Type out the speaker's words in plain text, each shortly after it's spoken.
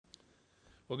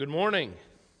Well, good morning.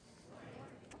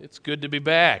 It's good to be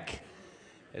back.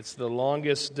 It's the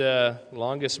longest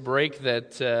break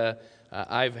that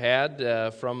I've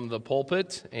had from the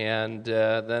pulpit, and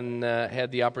then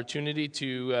had the opportunity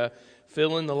to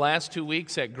fill in the last 2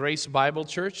 weeks at Grace Bible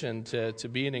Church and to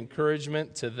be an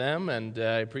encouragement to them, and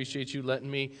I appreciate you letting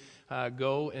me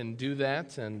go and do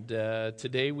that. And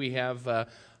today we have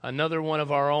another one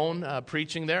of our own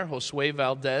preaching there. Josue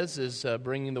Valdez is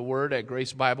bringing the word at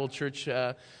Grace Bible Church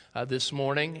this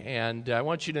morning, and I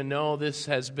want you to know this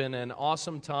has been an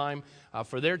awesome time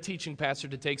for their teaching pastor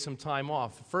to take some time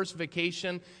off. First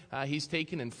vacation he's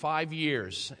taken in 5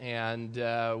 years, and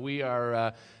we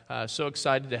are so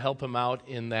excited to help him out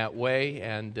in that way.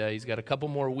 And he's got a couple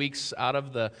more weeks out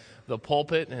of the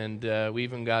pulpit, and we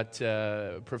even got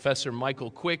Professor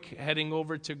Michael Quick heading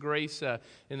over to Grace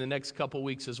in the next couple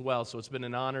weeks as well. So it's been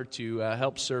an honor to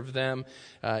help serve them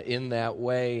in that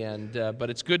way. And but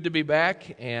it's good to be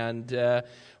back, and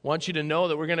want you to know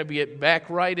that we're going to be back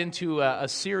right into a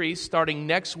series starting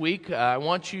next week. I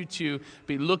want you to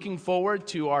be looking forward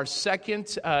to our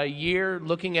second year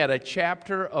looking at a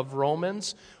chapter of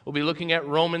Romans. We'll be looking at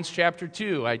Romans chapter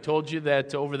 2. I told you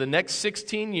that over the next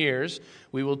 16 years,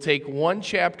 we will take one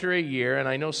chapter a year, and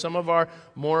I know some of our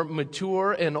more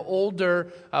mature and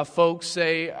older folks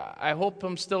say, I hope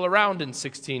I'm still around in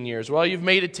 16 years. Well, you've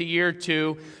made it to year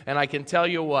 2, and I can tell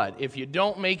you what, if you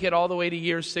don't make it all the way to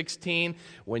year 16,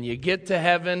 when you get to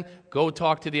heaven, go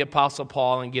talk to the Apostle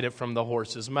Paul and get it from the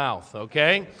horse's mouth,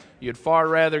 okay? You'd far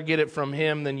rather get it from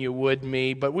him than you would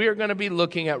me. But we are going to be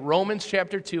looking at Romans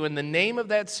chapter 2, and the name of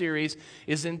that series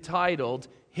is entitled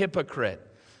Hypocrite.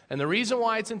 And the reason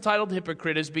why it's entitled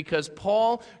Hypocrite is because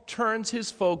Paul turns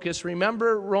his focus.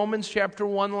 Remember Romans chapter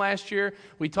 1 last year?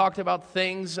 We talked about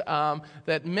things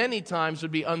that many times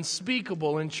would be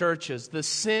unspeakable in churches. The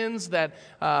sins that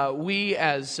we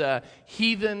as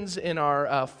heathens in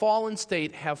our fallen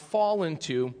state have fallen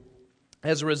to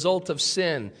as a result of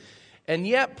sin. And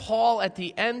yet Paul, at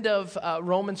the end of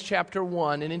Romans chapter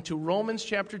 1 and into Romans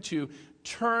chapter 2,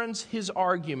 turns his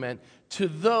argument to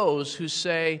those who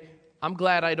say, I'm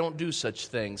glad I don't do such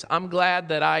things. I'm glad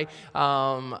that I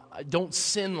don't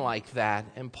sin like that.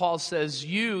 And Paul says,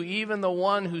 you, even the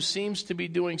one who seems to be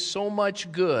doing so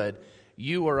much good,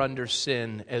 you are under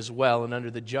sin as well and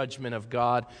under the judgment of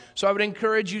God. So I would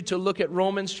encourage you to look at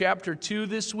Romans chapter 2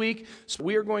 this week. So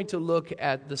we are going to look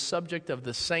at the subject of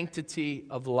the sanctity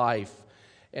of life.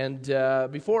 And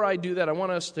before I do that, I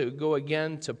want us to go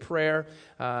again to prayer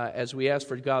as we ask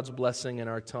for God's blessing in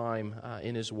our time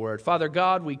in His Word. Father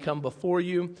God, we come before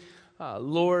you.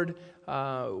 Lord,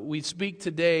 we speak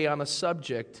today on a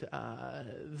subject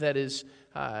that is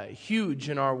huge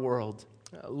in our world.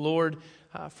 Lord,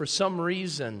 for some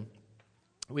reason,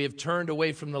 we have turned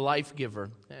away from the life giver,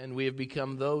 and we have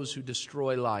become those who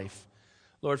destroy life.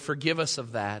 Lord, forgive us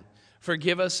of that.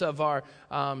 Forgive us of our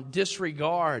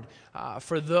disregard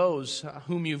for those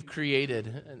whom you've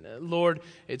created. And, Lord,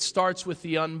 it starts with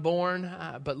the unborn,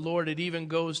 but Lord, it even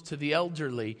goes to the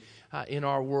elderly in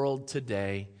our world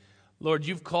today. Lord,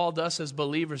 you've called us as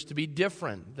believers to be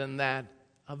different than that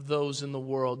of those in the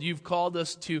world. You've called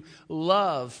us to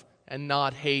love and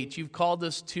not hate. You've called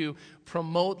us to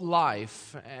promote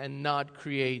life and not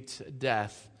create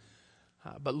death.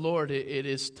 But Lord, it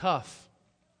is tough.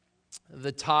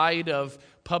 The tide of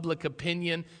public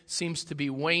opinion seems to be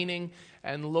waning.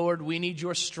 And Lord, we need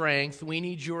your strength. We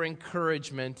need your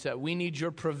encouragement. We need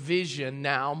your provision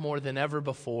now more than ever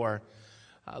before.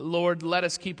 Lord, let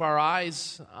us keep our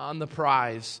eyes on the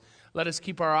prize. Let us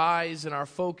keep our eyes and our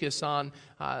focus on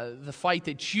the fight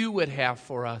that you would have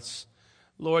for us.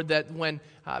 Lord, that when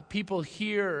people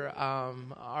hear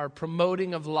our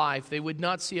promoting of life, they would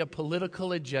not see a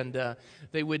political agenda.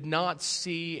 They would not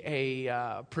see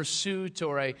a pursuit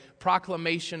or a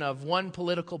proclamation of one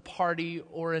political party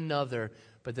or another,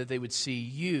 but that they would see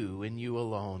you and you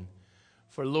alone.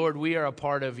 For Lord, we are a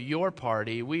part of your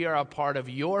party. We are a part of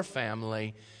your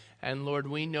family. And Lord,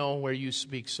 we know where you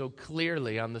speak so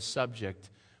clearly on the subject,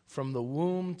 from the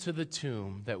womb to the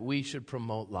tomb, that we should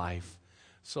promote life.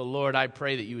 So, Lord, I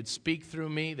pray that you would speak through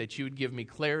me, that you would give me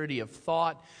clarity of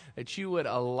thought, that you would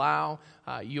allow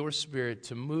your Spirit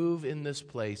to move in this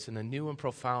place in a new and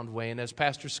profound way. And as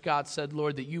Pastor Scott said,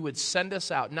 Lord, that you would send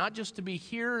us out, not just to be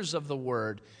hearers of the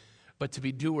word, but to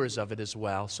be doers of it as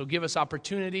well. So give us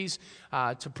opportunities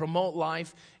to promote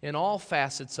life in all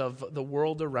facets of the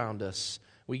world around us.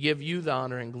 We give you the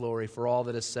honor and glory for all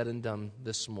that is said and done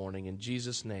this morning. In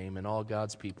Jesus' name, and all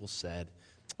God's people said,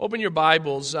 Open your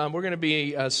Bibles. We're going to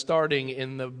be starting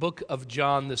in the book of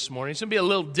John this morning. It's going to be a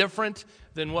little different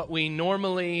than what we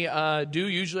normally do.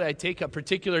 Usually I take a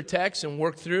particular text and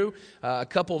work through a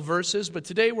couple verses, but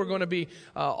today we're going to be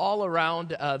all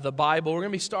around the Bible. We're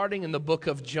going to be starting in the book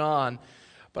of John.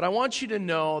 But I want you to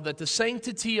know that the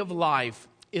sanctity of life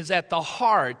is at the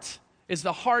heart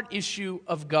issue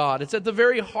of God. It's at the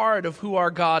very heart of who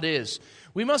our God is.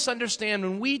 We must understand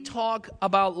when we talk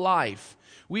about life,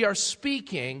 we are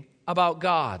speaking about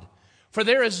God. For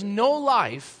there is no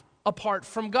life apart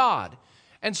from God.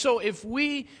 And so if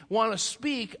we want to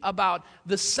speak about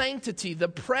the sanctity, the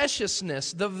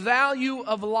preciousness, the value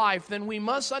of life, then we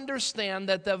must understand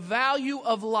that the value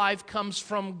of life comes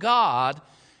from God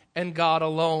and God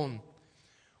alone.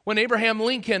 When Abraham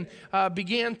Lincoln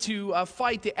began to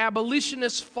fight the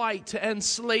abolitionist fight to end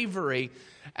slavery,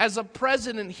 as a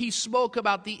president, he spoke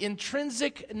about the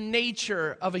intrinsic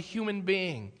nature of a human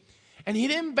being. And he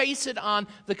didn't base it on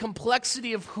the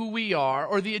complexity of who we are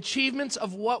or the achievements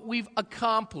of what we've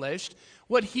accomplished.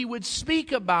 What he would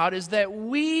speak about is that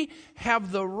we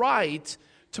have the right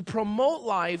to promote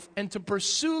life and to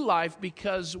pursue life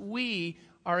because we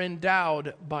are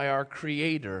endowed by our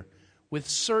Creator with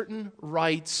certain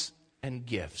rights and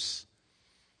gifts.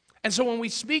 And so when we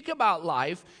speak about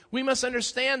life, we must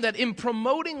understand that in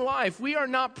promoting life, we are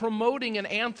not promoting an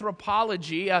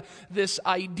anthropology, this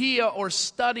idea or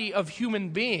study of human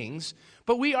beings,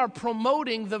 but we are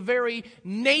promoting the very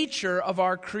nature of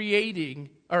our creating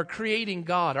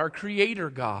God, our Creator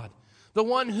God, the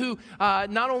one who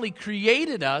not only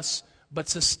created us, but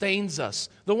sustains us,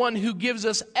 the one who gives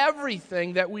us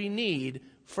everything that we need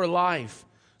for life.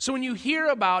 So when you hear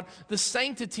about the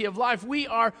sanctity of life, we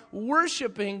are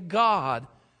worshiping God,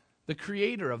 the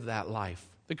creator of that life.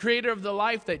 The creator of the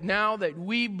life that now that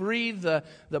we breathe, the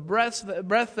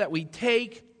breath that we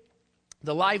take,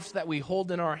 the lives that we hold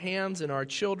in our hands and our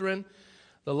children,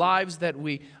 the lives that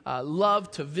we love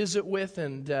to visit with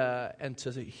and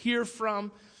to hear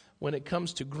from when it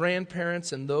comes to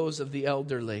grandparents and those of the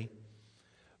elderly.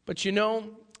 But you know,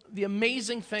 the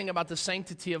amazing thing about the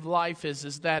sanctity of life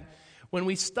is that when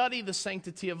we study the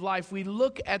sanctity of life, we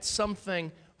look at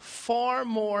something far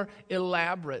more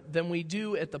elaborate than we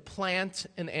do at the plant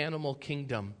and animal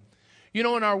kingdom. You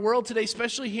know, in our world today,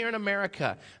 especially here in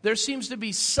America, there seems to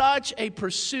be such a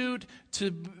pursuit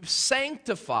to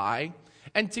sanctify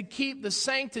and to keep the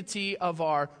sanctity of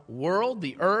our world,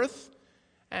 the earth,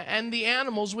 and the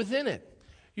animals within it.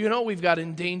 You know, we've got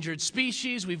endangered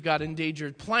species, we've got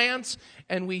endangered plants,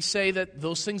 and we say that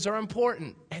those things are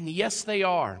important. And yes, they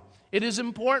are. It is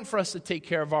important for us to take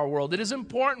care of our world. It is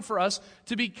important for us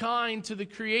to be kind to the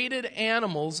created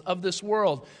animals of this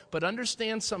world. But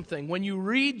understand something. When you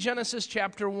read Genesis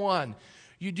chapter 1,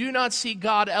 you do not see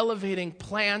God elevating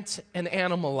plant and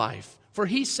animal life. For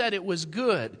he said it was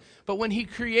good. But when he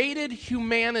created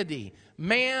humanity,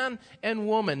 man and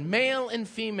woman, male and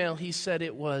female, he said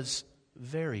it was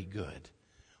very good.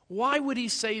 Why would he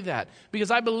say that?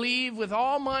 Because I believe with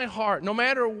all my heart, no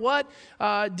matter what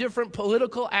different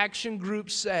political action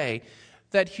groups say,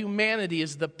 that humanity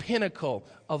is the pinnacle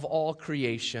of all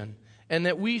creation. And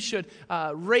that we should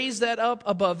raise that up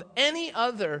above any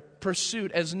other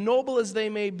pursuit, as noble as they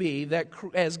may be, that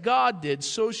as God did,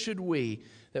 so should we,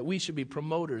 that we should be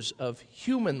promoters of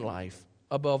human life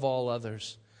above all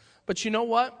others. But you know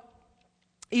what?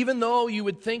 Even though you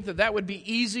would think that that would be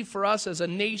easy for us as a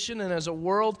nation and as a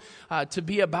world to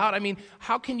be about, I mean,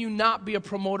 how can you not be a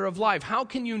promoter of life? How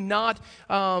can you not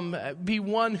be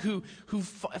one who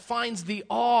finds the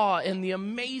awe and the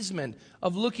amazement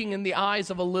of looking in the eyes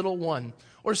of a little one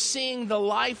or seeing the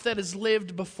life that is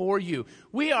lived before you?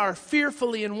 We are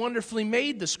fearfully and wonderfully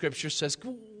made, the Scripture says.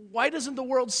 Why doesn't the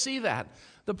world see that?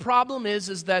 The problem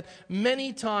is that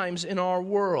many times in our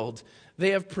world,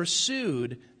 they have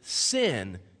pursued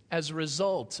sin. As a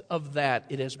result of that,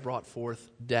 it has brought forth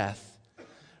death.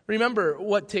 Remember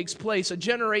what takes place. A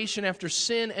generation after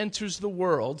sin enters the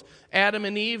world, Adam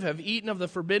and Eve have eaten of the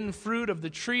forbidden fruit of the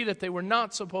tree that they were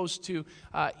not supposed to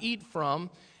eat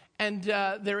from. And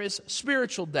there is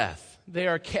spiritual death. They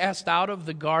are cast out of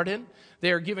the garden.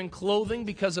 They are given clothing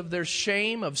because of their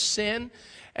shame of sin.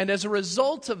 And as a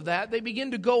result of that, they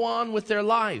begin to go on with their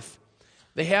life.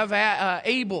 They have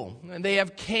Abel and they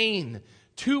have Cain,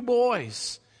 2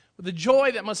 boys. The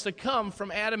joy that must have come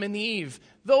from Adam and Eve.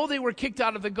 Though they were kicked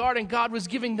out of the garden, God was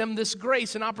giving them this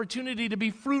grace, an opportunity to be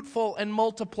fruitful and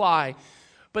multiply.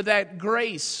 But that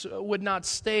grace would not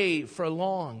stay for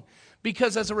long.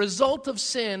 Because as a result of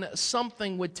sin,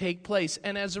 something would take place.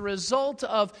 And as a result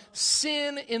of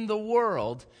sin in the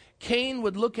world, Cain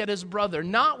would look at his brother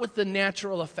not with the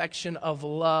natural affection of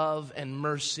love and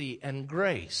mercy and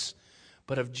grace,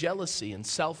 but of jealousy and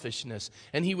selfishness.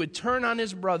 And he would turn on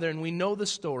his brother, and we know the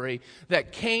story,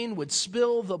 that Cain would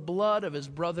spill the blood of his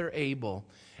brother Abel.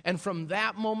 And from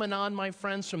that moment on, my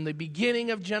friends, from the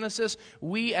beginning of Genesis,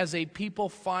 we as a people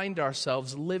find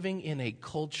ourselves living in a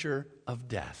culture of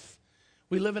death.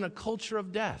 We live in a culture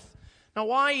of death. Now,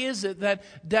 why is it that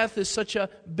death is such a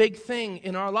big thing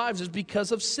in our lives? It's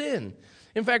because of sin.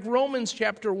 In fact, Romans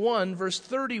chapter 1, verse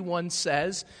 31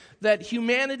 says that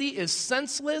humanity is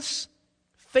senseless,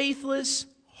 faithless,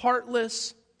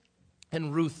 heartless,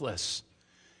 and ruthless.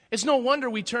 It's no wonder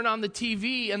we turn on the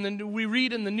TV and then we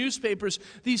read in the newspapers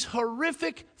these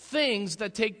horrific things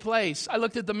that take place. I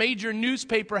looked at the major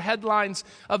newspaper headlines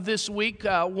of this week,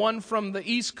 one from the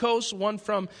East Coast, one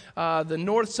from the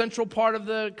north central part of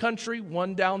the country,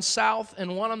 one down south,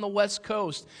 and one on the West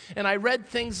Coast. And I read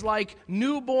things like,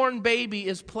 newborn baby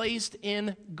is placed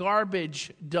in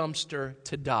garbage dumpster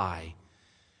to die.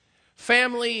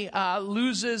 Family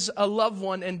loses a loved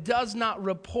one and does not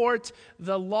report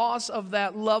the loss of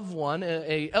that loved one,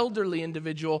 an elderly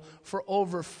individual, for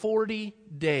over 40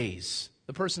 days.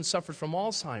 The person suffered from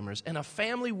Alzheimer's, and a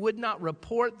family would not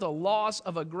report the loss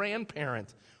of a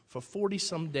grandparent for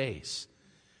 40-some days.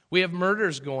 We have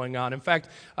murders going on. In fact,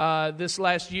 this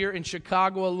last year in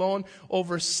Chicago alone,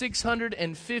 over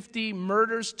 650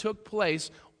 murders took place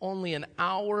only an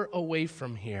hour away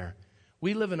from here.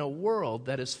 We live in a world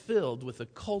that is filled with a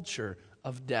culture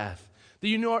of death.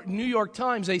 The New York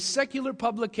Times, a secular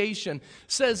publication,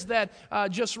 says that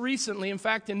just recently, in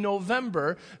fact in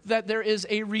November, that there is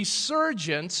a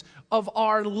resurgence of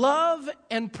our love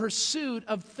and pursuit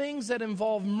of things that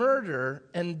involve murder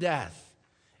and death.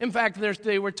 In fact,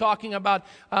 they were talking about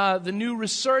the new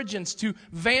resurgence to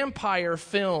vampire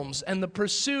films and the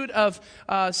pursuit of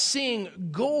seeing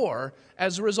gore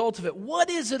as a result of it.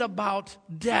 What is it about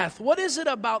death? What is it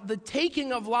about the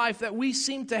taking of life that we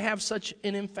seem to have such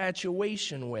an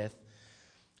infatuation with?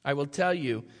 I will tell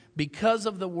you, because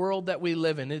of the world that we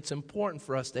live in, it's important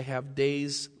for us to have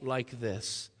days like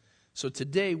this. So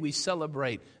today we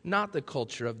celebrate not the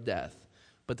culture of death,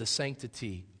 but the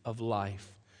sanctity of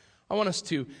life. I want us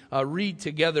to read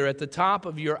together at the top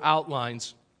of your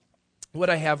outlines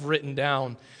what I have written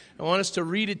down. I want us to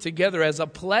read it together as a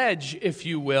pledge, if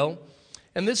you will.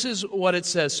 And this is what it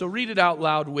says. So read it out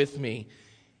loud with me.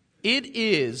 It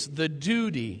is the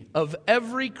duty of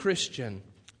every Christian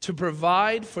to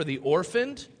provide for the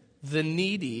orphaned, the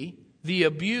needy, the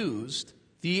abused,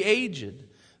 the aged,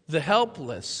 the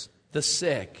helpless, the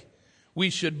sick. We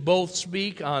should both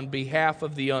speak on behalf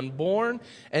of the unborn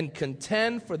and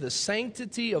contend for the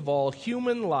sanctity of all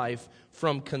human life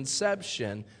from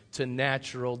conception to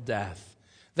natural death.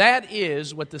 That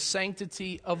is what the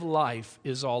sanctity of life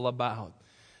is all about.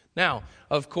 Now,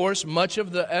 of course, much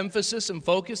of the emphasis and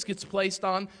focus gets placed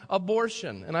on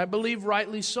abortion, and I believe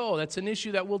rightly so. That's an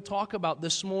issue that we'll talk about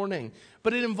this morning.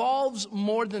 But it involves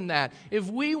more than that. If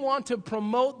we want to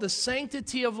promote the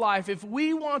sanctity of life, if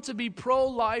we want to be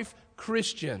pro-life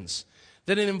Christians,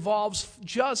 then it involves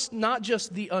not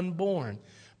just the unborn,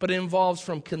 but it involves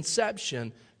from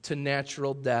conception to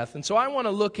natural death. And so I want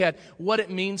to look at what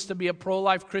it means to be a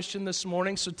pro-life Christian this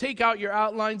morning. So take out your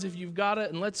outlines if you've got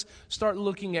it, and let's start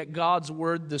looking at God's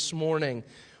Word this morning.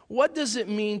 What does it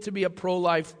mean to be a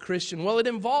pro-life Christian? Well, it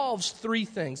involves three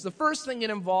things. The first thing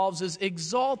it involves is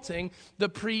exalting the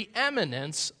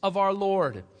preeminence of our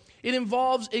Lord. It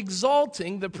involves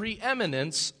exalting the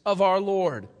preeminence of our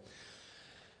Lord.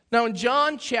 Now, in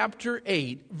John chapter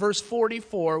 8, verse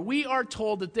 44, we are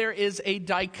told that there is a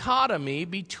dichotomy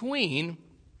between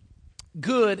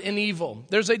good and evil.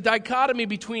 There's a dichotomy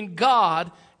between God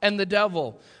and the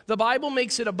devil. The Bible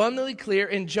makes it abundantly clear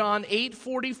in John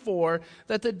 8:44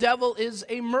 that the devil is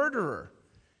a murderer.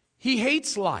 He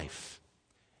hates life.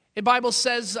 The Bible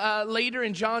says later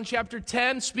in John chapter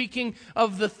 10, speaking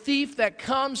of the thief that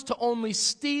comes to only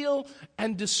steal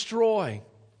and destroy.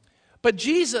 But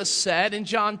Jesus said in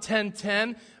John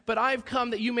 10:10, but I've come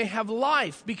that you may have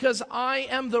life, because I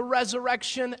am the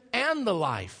resurrection and the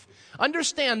life.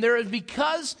 Understand, there is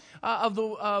because of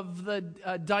the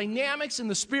dynamics in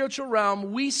the spiritual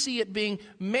realm, we see it being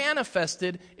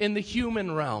manifested in the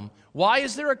human realm. Why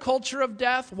is there a culture of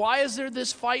death? Why is there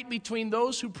this fight between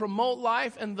those who promote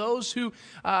life and those who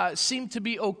seem to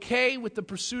be okay with the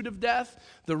pursuit of death?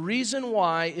 The reason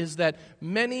why is that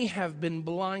many have been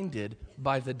blinded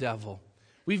by the devil.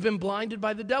 We've been blinded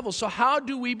by the devil. So how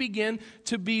do we begin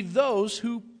to be those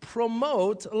who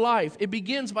promote life? It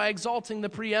begins by exalting the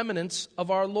preeminence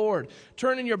of our Lord.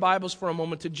 Turn in your Bibles for a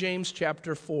moment to James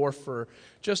chapter 4 for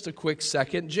just a quick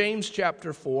second. James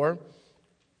chapter 4.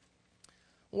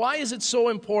 Why is it so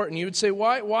important? You would say,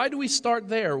 why do we start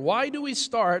there? Why do we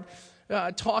start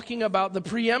talking about the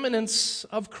preeminence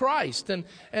of Christ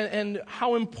and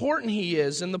how important He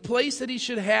is and the place that He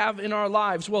should have in our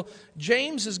lives? Well,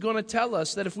 James is going to tell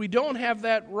us that if we don't have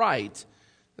that right,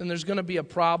 then there's going to be a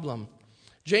problem.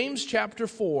 James chapter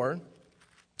 4,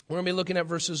 we're going to be looking at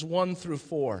verses 1 through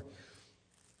 4.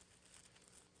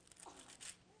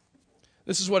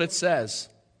 This is what it says.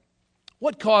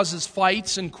 What causes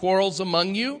fights and quarrels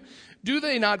among you? Do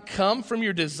they not come from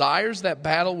your desires that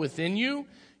battle within you?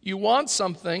 You want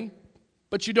something,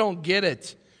 but you don't get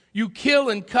it. You kill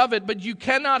and covet, but you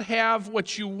cannot have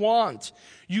what you want.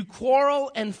 You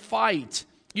quarrel and fight.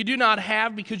 You do not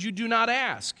have because you do not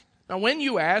ask. Now, when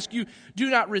you ask, you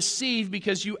do not receive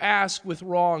because you ask with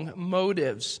wrong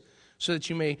motives, so that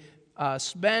you may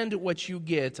spend what you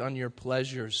get on your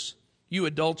pleasures. You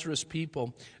adulterous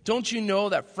people, don't you know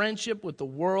that friendship with the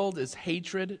world is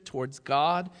hatred towards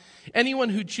God? Anyone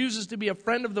who chooses to be a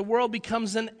friend of the world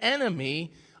becomes an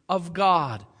enemy of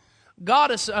God.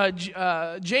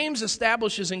 James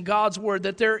establishes in God's word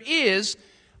that there is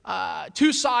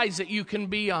two sides that you can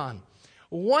be on.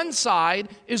 One side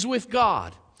is with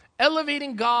God,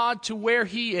 elevating God to where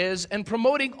He is and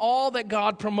promoting all that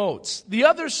God promotes. The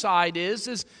other side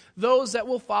is those that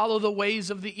will follow the ways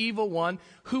of the evil one,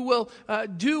 who will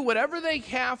do whatever they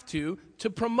have to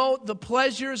promote the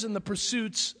pleasures and the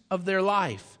pursuits of their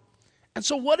life. And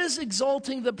so what does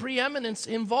exalting the preeminence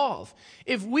involve?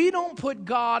 If we don't put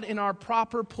God in our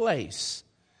proper place,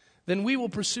 then we will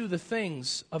pursue the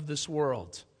things of this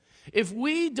world. If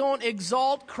we don't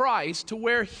exalt Christ to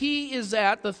where He is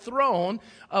at the throne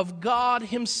of God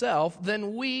Himself,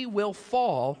 then we will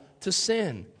fall to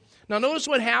sin. Now notice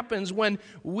what happens when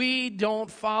we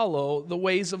don't follow the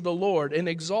ways of the Lord and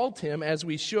exalt Him as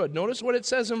we should. Notice what it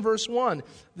says in verse 1.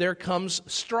 There comes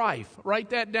strife.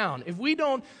 Write that down. If we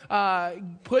don't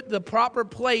put the proper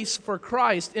place for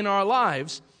Christ in our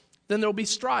lives, then there will be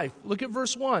strife. Look at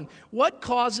verse 1. What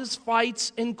causes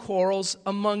fights and quarrels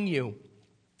among you?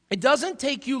 It doesn't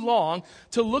take you long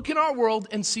to look in our world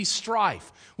and see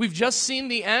strife. We've just seen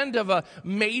the end of a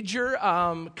major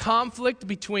conflict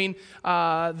between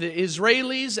the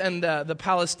Israelis and the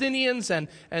Palestinians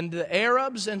and the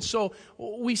Arabs. And so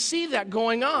we see that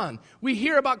going on. We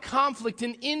hear about conflict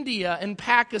in India and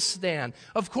Pakistan.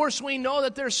 Of course, we know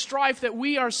that there's strife, that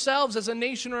we ourselves as a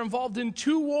nation are involved in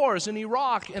 2 wars in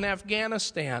Iraq and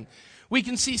Afghanistan. We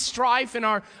can see strife in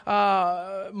our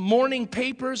morning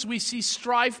papers. We see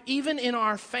strife even in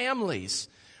our families.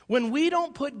 When we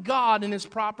don't put God in His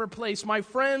proper place, my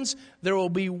friends, there will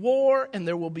be war and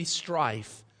there will be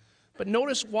strife. But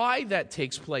notice why that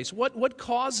takes place. What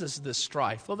causes this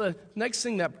strife? Well, the next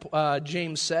thing that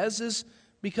James says is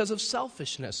because of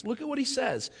selfishness. Look at what he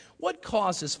says. What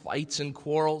causes fights and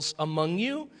quarrels among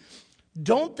you?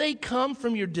 Don't they come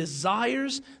from your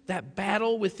desires that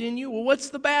battle within you? Well, what's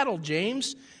the battle,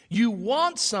 James? You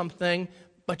want something,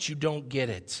 but you don't get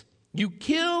it. You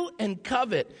kill and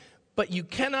covet, but you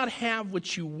cannot have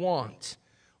what you want.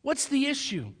 What's the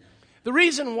issue? The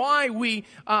reason why we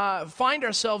find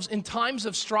ourselves in times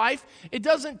of strife, it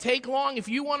doesn't take long. If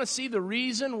you want to see the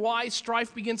reason why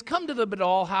strife begins, come to the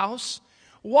Badal house.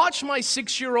 Watch my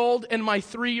 6-year-old and my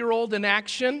 3-year-old in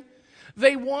action.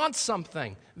 They want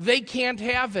something. They can't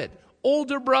have it.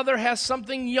 Older brother has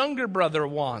something younger brother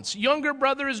wants. Younger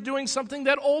brother is doing something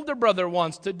that older brother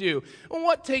wants to do. And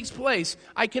what takes place?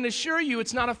 I can assure you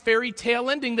it's not a fairy tale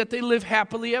ending that they live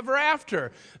happily ever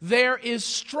after. There is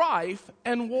strife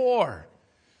and war.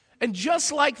 And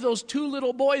just like those 2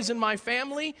 little boys in my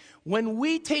family, when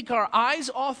we take our eyes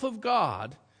off of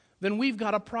God, then we've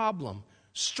got a problem.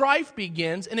 Strife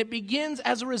begins, and it begins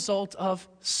as a result of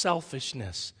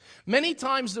selfishness. Many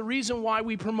times the reason why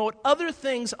we promote other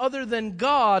things other than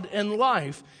God in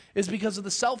life is because of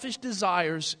the selfish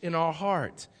desires in our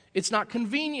heart. It's not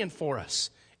convenient for us.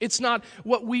 It's not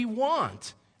what we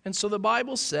want. And so the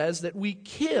Bible says that we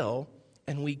kill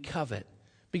and we covet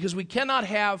because we cannot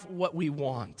have what we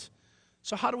want.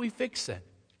 So how do we fix it?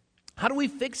 How do we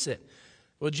fix it?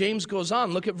 Well, James goes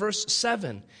on. Look at verse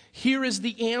 7. Here is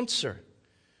the answer.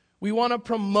 We want to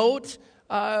promote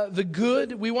the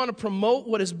good. We want to promote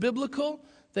what is biblical.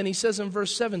 Then he says in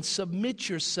verse 7, submit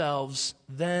yourselves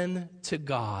then to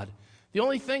God. The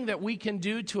only thing that we can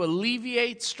do to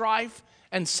alleviate strife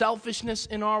and selfishness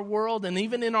in our world and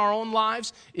even in our own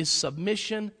lives is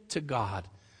submission to God.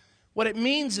 What it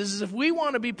means is if we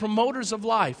want to be promoters of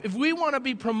life, if we want to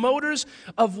be promoters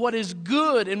of what is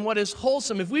good and what is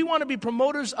wholesome, if we want to be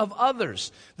promoters of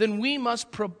others, then we must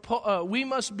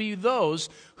be those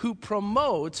who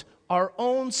promote our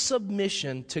own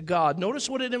submission to God. Notice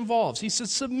what it involves. He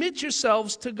says, submit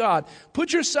yourselves to God.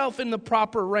 Put yourself in the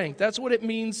proper rank. That's what it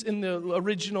means in the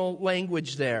original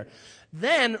language there.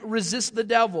 Then resist the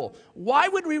devil. Why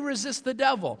would we resist the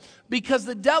devil? Because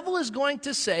the devil is going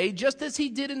to say, just as he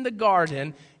did in the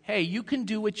garden, hey, you can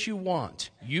do what you want.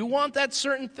 You want that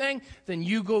certain thing? Then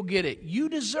you go get it. You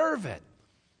deserve it.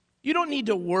 You don't need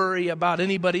to worry about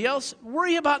anybody else.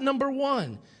 Worry about number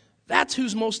one. That's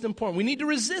who's most important. We need to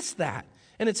resist that.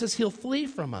 And it says he'll flee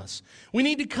from us. We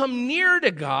need to come near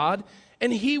to God,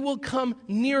 and he will come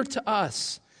near to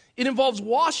us. It involves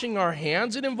washing our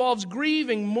hands. It involves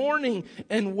grieving, mourning,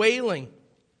 and wailing,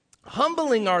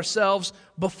 humbling ourselves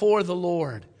before the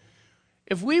Lord.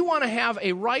 If we want to have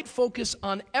a right focus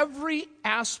on every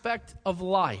aspect of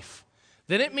life,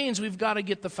 then it means we've got to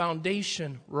get the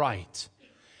foundation right.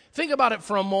 Think about it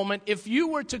for a moment. If you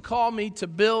were to call me to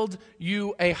build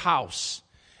you a house,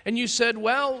 and you said,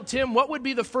 well, Tim, what would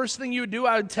be the first thing you would do?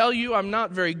 I would tell you I'm not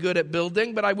very good at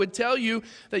building, but I would tell you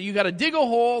that you got to dig a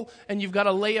hole and you've got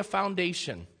to lay a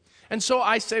foundation. And so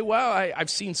I say, well,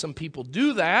 I've seen some people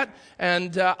do that,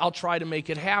 and I'll try to make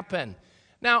it happen.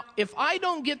 Now, if I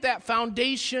don't get that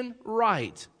foundation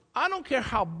right, I don't care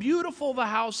how beautiful the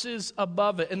house is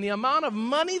above it and the amount of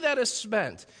money that is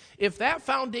spent. If that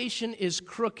foundation is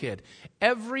crooked,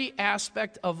 every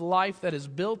aspect of life that is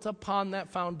built upon that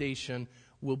foundation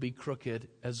will be crooked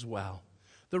as well.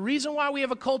 The reason why we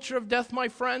have a culture of death, my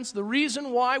friends, the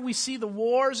reason why we see the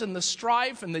wars and the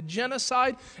strife and the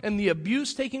genocide and the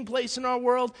abuse taking place in our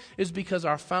world is because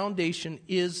our foundation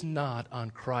is not on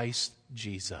Christ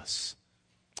Jesus.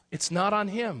 It's not on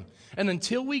him. And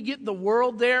until we get the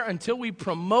world there, until we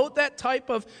promote that type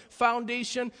of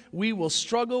foundation, we will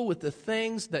struggle with the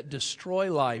things that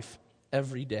destroy life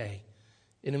every day.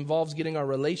 It involves getting our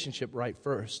relationship right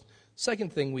first.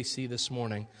 Second thing we see this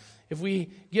morning, if we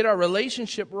get our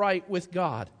relationship right with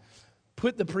God,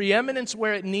 put the preeminence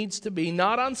where it needs to be,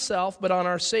 not on self, but on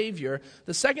our Savior,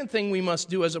 the second thing we must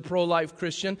do as a pro-life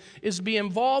Christian is be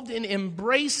involved in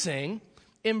embracing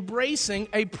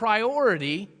a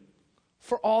priority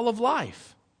for all of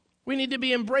life. We need to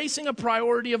be embracing a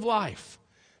priority of life.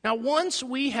 Now, once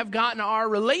we have gotten our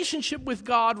relationship with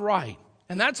God right,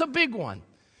 and that's a big one,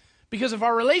 because if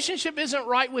our relationship isn't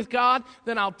right with God,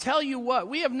 then I'll tell you what,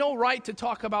 we have no right to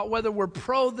talk about whether we're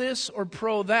pro this or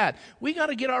pro that. We got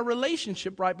to get our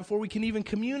relationship right before we can even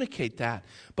communicate that.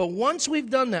 But once we've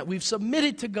done that, we've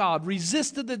submitted to God,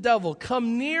 resisted the devil,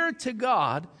 come near to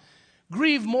God,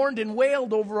 grieved, mourned, and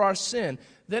wailed over our sin,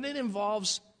 then it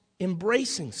involves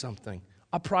embracing something,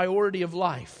 a priority of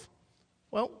life.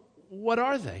 Well, what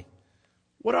are they?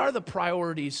 What are the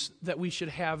priorities that we should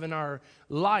have in our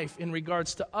life in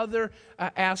regards to other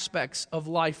aspects of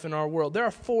life in our world? There are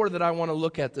four that I want to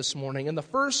look at this morning. And the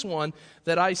first one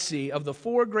that I see of the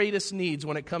four greatest needs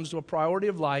when it comes to a priority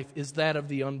of life is that of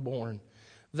the unborn.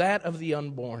 That of the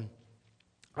unborn.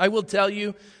 I will tell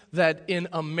you that in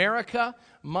America,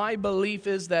 my belief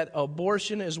is that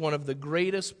abortion is one of the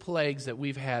greatest plagues that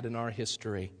we've had in our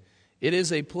history. It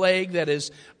is a plague that is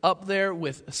up there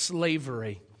with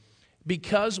slavery.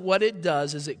 Because what it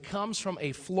does is it comes from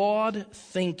a flawed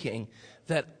thinking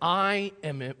that I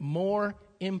am more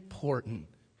important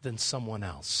than someone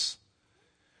else.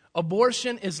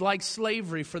 Abortion is like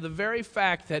slavery for the very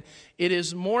fact that it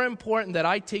is more important that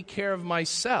I take care of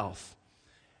myself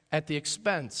at the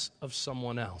expense of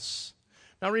someone else.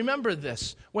 Now remember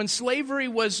this, when slavery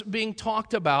was being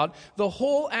talked about, the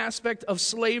whole aspect of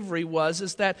slavery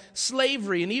is that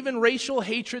slavery and even racial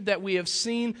hatred that we have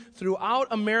seen throughout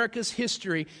America's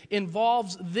history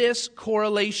involves this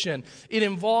correlation. It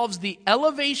involves the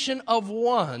elevation of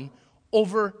one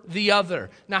over the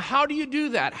other. Now how do you do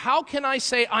that? How can I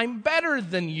say I'm better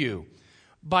than you?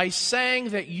 By saying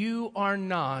that you are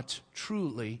not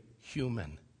truly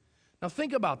human. Now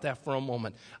think about that for a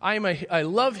moment. I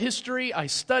love history, I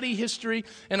study history,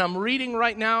 and I'm reading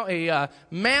right now a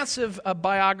massive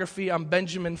biography on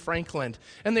Benjamin Franklin.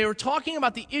 And they were talking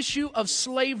about the issue of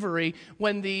slavery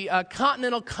when the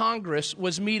Continental Congress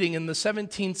was meeting in the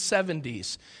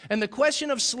 1770s. And the question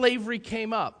of slavery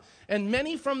came up. And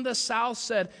many from the South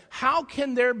said, how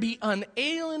can there be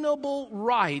unalienable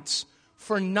rights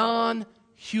for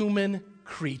non-human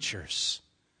creatures?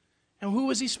 And who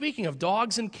was he speaking of?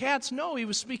 Dogs and cats? No, he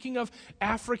was speaking of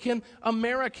African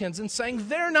Americans and saying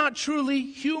they're not truly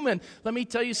human. Let me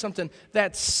tell you something.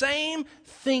 That same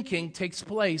thinking takes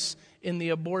place in the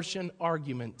abortion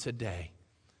argument today.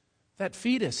 that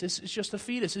fetus is just a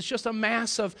fetus. It's just a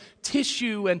mass of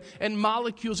tissue and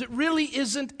molecules. It really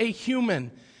isn't a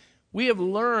human. We have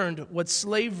learned what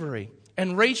slavery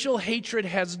and racial hatred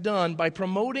has done by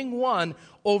promoting one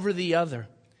over the other.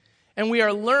 And we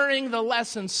are learning the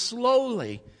lesson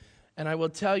slowly. And I will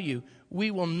tell you,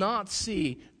 we will not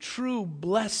see true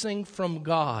blessing from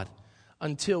God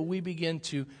until we begin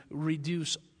to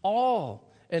reduce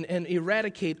all and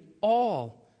eradicate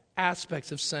all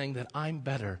aspects of saying that I'm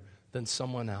better than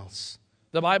someone else.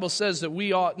 The Bible says that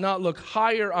we ought not look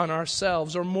higher on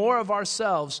ourselves or more of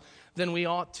ourselves than we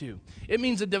ought to. It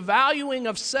means a devaluing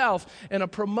of self and a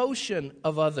promotion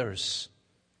of others.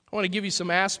 I want to give you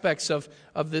some aspects of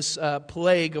this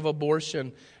plague of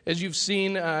abortion. As you've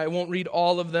seen, I won't read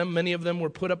all of them. Many of them were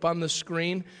put up on the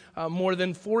screen. More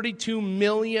than 42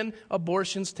 million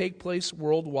abortions take place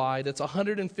worldwide. It's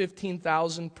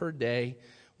 115,000 per day.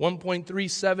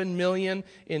 1.37 million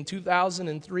in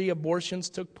 2003 abortions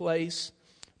took place.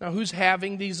 Now, who's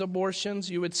having these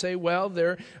abortions? You would say, well,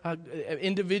 they're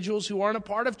individuals who aren't a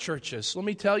part of churches. Let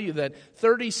me tell you that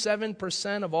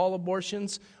 37% of all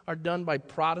abortions are done by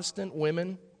Protestant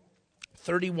women,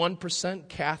 31%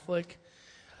 Catholic.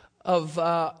 Of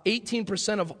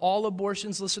 18% of all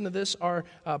abortions, listen to this, are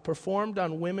performed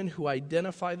on women who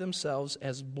identify themselves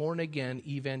as born-again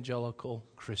evangelical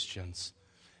Christians.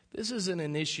 This isn't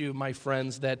an issue, my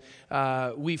friends, that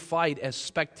we fight as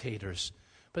spectators.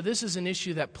 But this is an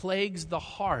issue that plagues the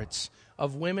hearts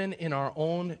of women in our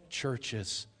own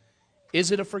churches.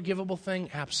 Is it a forgivable thing?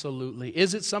 Absolutely.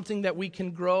 Is it something that we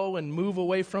can grow and move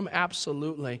away from?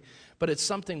 Absolutely. But it's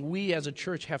something we as a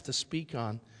church have to speak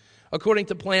on. According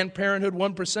to Planned Parenthood,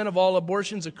 1% of all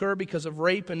abortions occur because of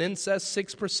rape and incest.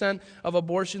 6% of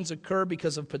abortions occur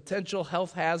because of potential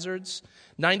health hazards.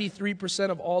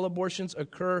 93% of all abortions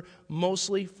occur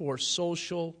mostly for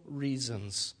social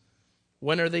reasons.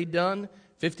 When are they done?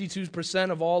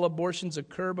 52% of all abortions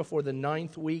occur before the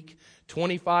 9th week.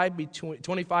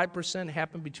 25%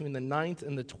 happen between the 9th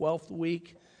and the 12th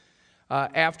week.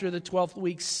 After the 12th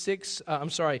week,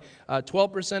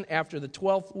 12% after the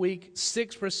 12th week,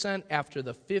 6% after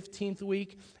the 15th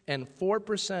week, and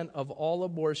 4% of all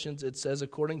abortions, it says,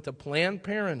 according to Planned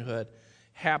Parenthood,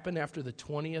 happen after the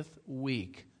 20th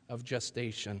week of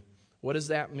gestation. What does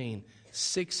that mean?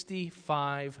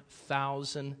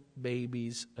 65,000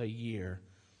 babies a year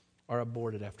are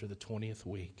aborted after the 20th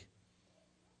week.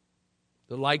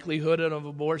 The likelihood of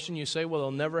abortion, you say, well,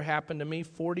 it'll never happen to me.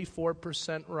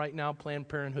 44% right now, Planned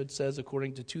Parenthood says,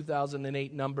 according to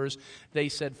 2008 numbers, they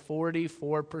said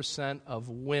 44% of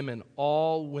women,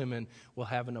 all women, will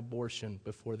have an abortion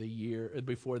before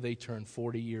they turn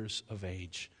 40 years of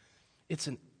age. It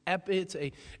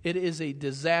is a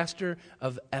disaster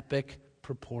of epic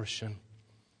proportion.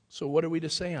 So what are we to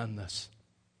say on this?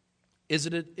 Is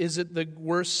it the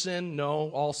worst sin?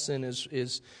 No, all sin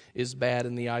is bad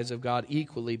in the eyes of God,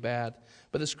 equally bad.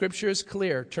 But the Scripture is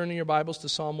clear. Turn in your Bibles to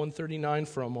Psalm 139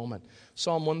 for a moment.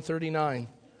 Psalm 139.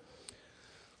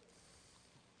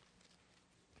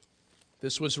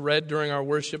 This was read during our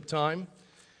worship time,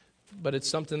 but it's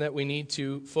something that we need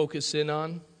to focus in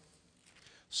on.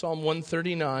 Psalm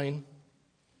 139,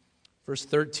 verse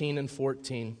 13 and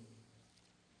 14.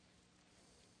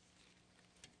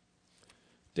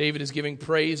 David is giving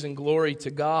praise and glory to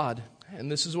God.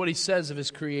 And this is what he says of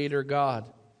his Creator God.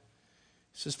 He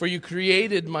says, "For you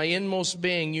created my inmost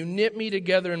being. You knit me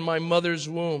together in my mother's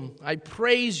womb. I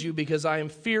praise you because I am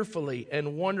fearfully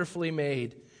and wonderfully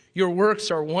made. Your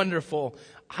works are wonderful.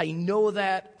 I know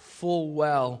that full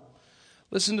well."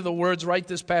 Listen to the words. Write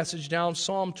this passage down.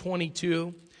 Psalm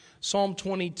 22. Psalm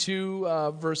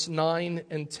 22, verse 9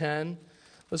 and 10.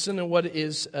 Listen to what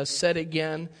is said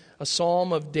again. A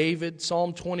psalm of David,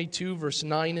 Psalm 22, verse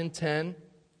 9 and 10.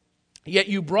 "Yet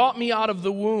you brought me out of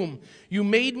the womb. You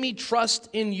made me trust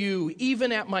in you,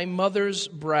 even at my mother's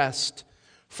breast.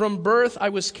 From birth I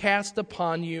was cast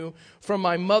upon you. From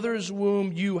my mother's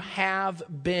womb you have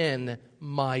been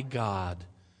my God."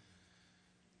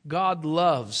 God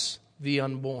loves the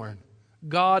unborn.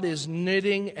 God is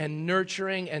knitting and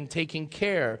nurturing and taking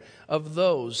care of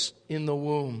those in the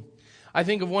womb. I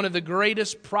think of one of the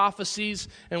greatest prophecies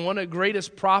and one of the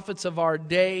greatest prophets of our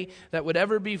day that would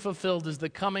ever be fulfilled is the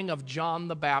coming of John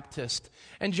the Baptist.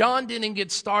 And John didn't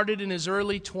get started in his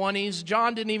early 20s.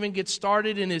 John didn't even get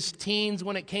started in his teens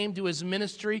when it came to his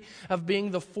ministry of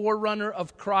being the forerunner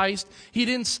of Christ. He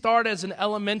didn't start as an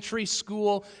elementary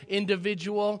school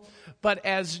individual, but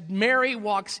as Mary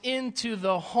walks into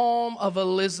the home of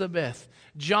Elizabeth,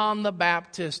 John the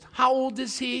Baptist, how old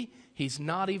is he? He's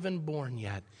not even born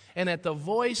yet. And at the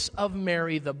voice of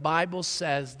Mary, the Bible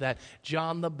says that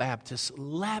John the Baptist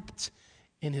leapt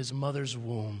in his mother's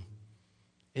womb.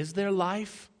 Is there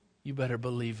life? You better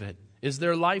believe it. Is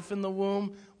there life in the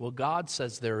womb? Well, God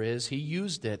says there is. He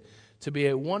used it to be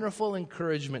a wonderful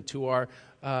encouragement to our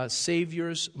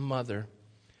Savior's mother.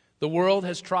 The world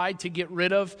has tried to get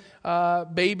rid of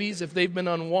babies if they've been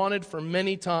unwanted for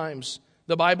many times.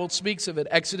 The Bible speaks of it.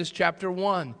 Exodus chapter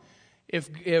 1.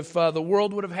 If the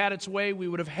world would have had its way, we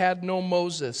would have had no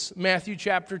Moses. Matthew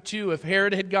chapter 2. If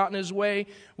Herod had gotten his way,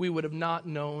 we would have not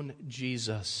known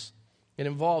Jesus. It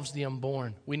involves the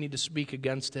unborn. We need to speak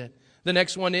against it. The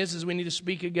next one is we need to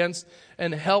speak against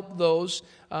and help those,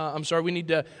 we need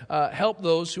to help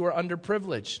those who are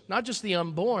underprivileged. Not just the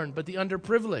unborn, but the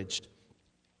underprivileged.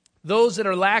 Those that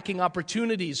are lacking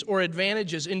opportunities or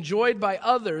advantages enjoyed by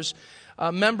others,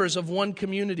 members of one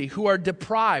community who are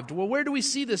deprived. Well, where do we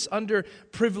see this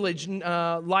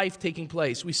underprivileged life taking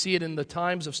place? We see it in the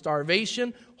times of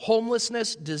starvation,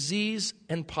 homelessness, disease,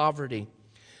 and poverty.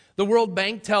 The World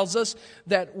Bank tells us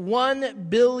that 1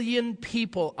 billion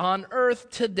people on earth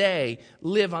today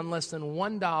live on less than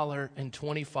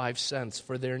 $1.25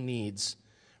 for their needs.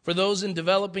 For those in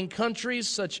developing countries,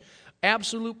 such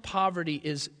absolute poverty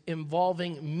is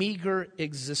involving meager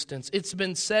existence. It's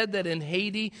been said that in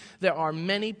Haiti, there are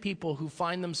many people who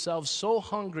find themselves so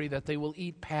hungry that they will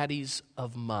eat patties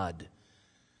of mud.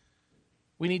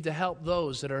 We need to help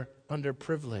those that are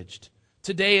underprivileged.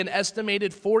 Today, an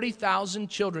estimated 40,000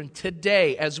 children,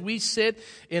 today, as we sit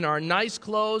in our nice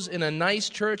clothes in a nice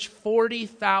church,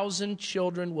 40,000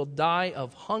 children will die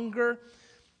of hunger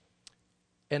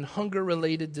and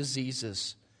hunger-related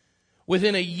diseases.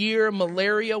 Within a year,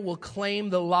 malaria will claim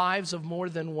the lives of more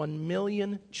than 1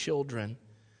 million children.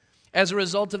 As a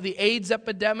result of the AIDS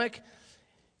epidemic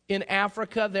in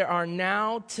Africa, there are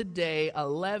now today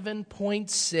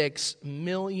 11.6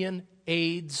 million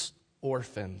AIDS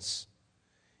orphans.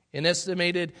 An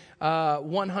estimated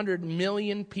 100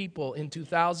 million people in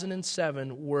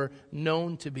 2007 were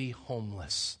known to be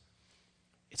homeless.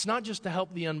 It's not just to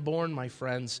help the unborn, my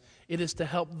friends. It is to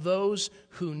help those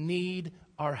who need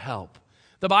our help.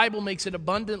 The Bible makes it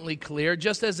abundantly clear,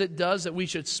 just as it does that we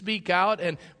should speak out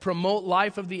and promote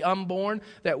life of the unborn,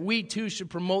 that we too should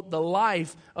promote the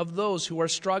life of those who are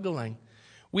struggling.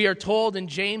 We are told in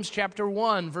James chapter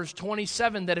 1, verse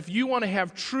 27, that if you want to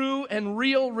have true and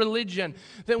real religion,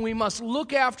 then we must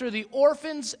look after the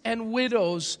orphans and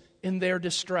widows in their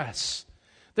distress.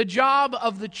 The job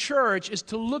of the church is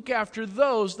to look after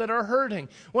those that are hurting.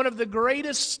 One of the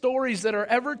greatest stories that are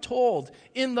ever told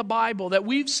in the Bible that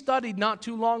we've studied not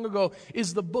too long ago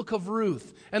is the book of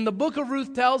Ruth. And the book of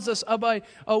Ruth tells us about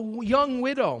a young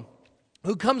widow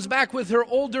who comes back with her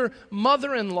older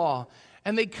mother-in-law.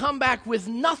 And they come back with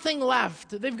nothing left.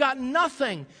 They've got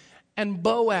nothing. And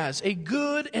Boaz, a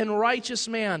good and righteous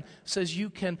man, says,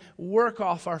 you can work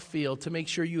off our field to make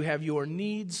sure you have your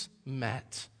needs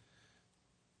met.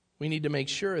 We need to make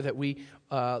sure that we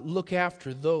look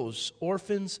after those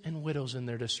orphans and widows in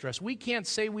their distress. We can't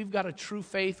say we've got a true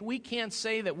faith. We can't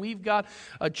say that we've got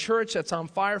a church that's on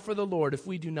fire for the Lord if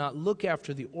we do not look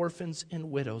after the orphans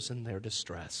and widows in their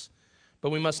distress.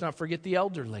 But we must not forget the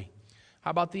elderly. How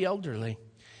about the elderly?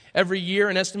 Every year,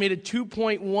 an estimated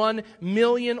 2.1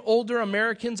 million older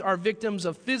Americans are victims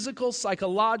of physical,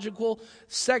 psychological,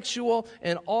 sexual,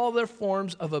 and all their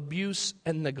forms of abuse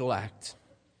and neglect.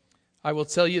 I will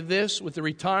tell you this, with the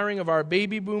retiring of our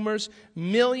baby boomers,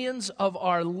 millions of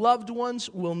our loved ones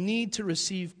will need to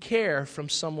receive care from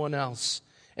someone else.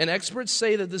 And experts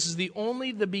say that this is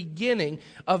only the beginning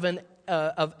of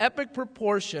epic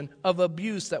proportion of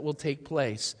abuse that will take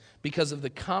place because of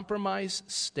the compromised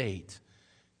state.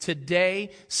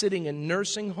 Today, sitting in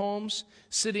nursing homes,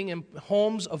 sitting in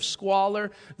homes of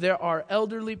squalor, there are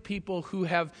elderly people who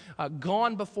have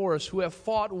gone before us, who have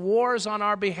fought wars on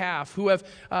our behalf, who have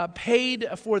paid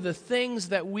for the things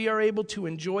that we are able to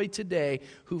enjoy today,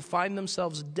 who find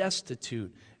themselves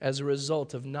destitute as a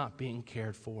result of not being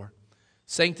cared for.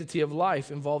 Sanctity of life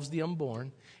involves the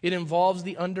unborn. It involves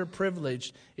the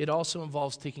underprivileged. It also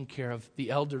involves taking care of the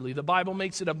elderly. The Bible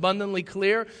makes it abundantly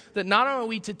clear that not only are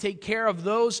we to take care of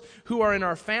those who are in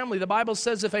our family, the Bible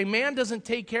says if a man doesn't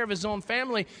take care of his own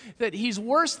family, that he's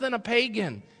worse than a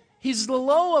pagan. He's the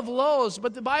low of lows.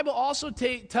 But the Bible also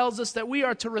tells us that we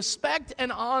are to respect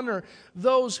and honor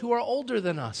those who are older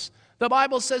than us. The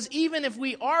Bible says even if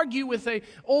we argue with an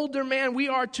older man, we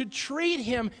are to treat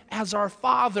him as our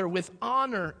father with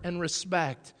honor and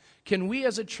respect. Can we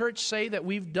as a church say that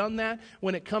we've done that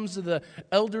when it comes to the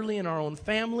elderly in our own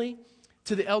family,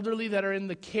 to the elderly that are in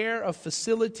the care of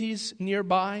facilities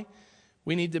nearby?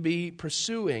 We need to be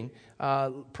pursuing,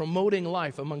 promoting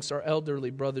life amongst our elderly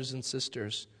brothers and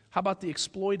sisters. How about the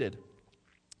exploited?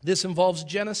 This involves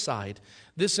genocide.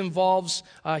 This involves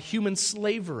human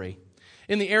slavery.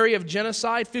 In the area of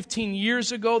genocide, 15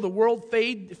 years ago, the world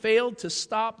failed to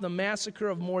stop the massacre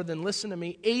of more than, listen to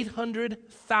me,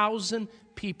 800,000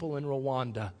 people in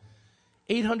Rwanda.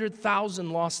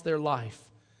 800,000 lost their life.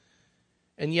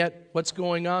 And yet, what's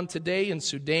going on today in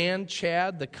Sudan,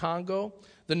 Chad, the Congo,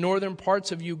 the northern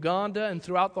parts of Uganda, and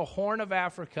throughout the Horn of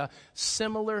Africa,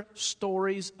 similar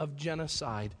stories of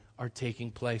genocide are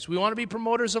taking place. We want to be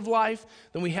promoters of life,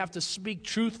 then we have to speak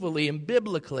truthfully and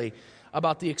biblically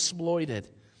about the exploited.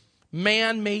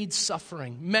 Man-made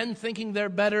suffering, men thinking they're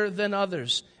better than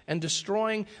others, and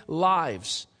destroying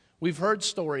lives. We've heard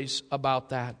stories about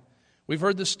that. We've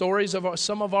heard the stories of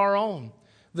some of our own.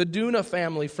 The Duna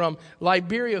family from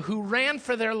Liberia who ran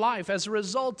for their life as a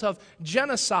result of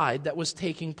genocide that was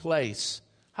taking place.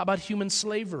 How about human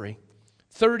slavery?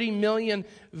 30 million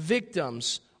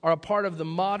victims are a part of the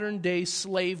modern-day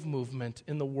slave movement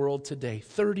in the world today.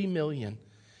 30 million.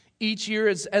 Each year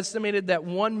it's estimated that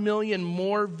 1 million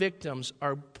more victims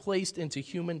are placed into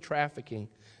human trafficking.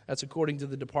 That's according to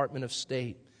the Department of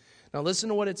State. Now listen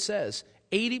to what it says.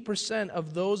 80%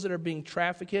 of those that are being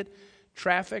trafficked,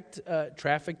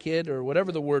 or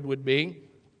whatever the word would be,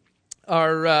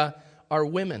 are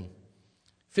women.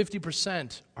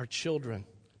 50% are children.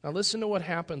 Now listen to what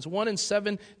happens. 1 in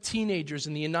 7 teenagers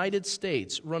in the United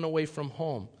States run away from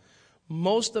home.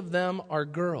 Most of them are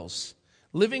girls.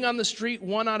 Living on the street,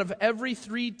 1 out of every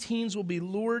 3 teens will be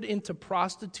lured into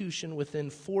prostitution within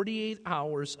 48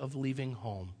 hours of leaving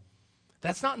home.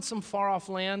 That's not in some far-off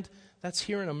land. That's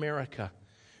here in America.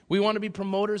 We want to be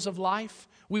promoters of life.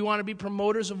 We want to be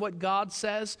promoters of what God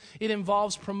says. It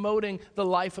involves promoting the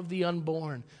life of the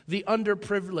unborn, the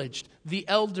underprivileged, the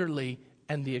elderly,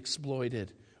 and the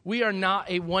exploited. We are not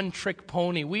a one-trick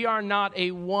pony. We are not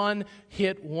a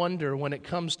one-hit wonder when it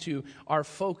comes to our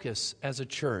focus as a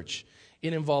church.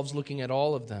 It involves looking at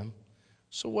all of them.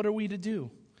 So what are we to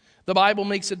do? The Bible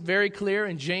makes it very clear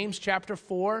in James chapter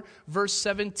 4, verse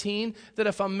 17, that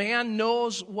if a man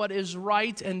knows what is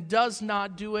right and does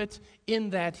not do it, in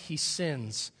that he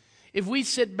sins. If we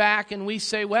sit back and we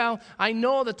say, well, I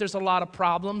know that there's a lot of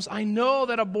problems. I know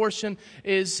that abortion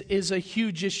is a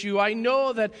huge issue. I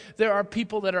know that there are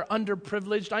people that are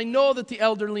underprivileged. I know that the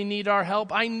elderly need our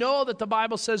help. I know that the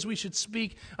Bible says we should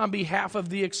speak on behalf of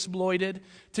the exploited,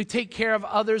 to take care of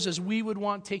others as we would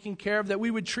want taken care of, that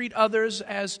we would treat others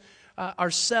as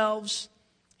ourselves.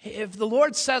 If the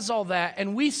Lord says all that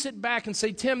and we sit back and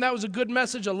say, Tim, that was a good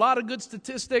message, a lot of good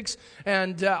statistics,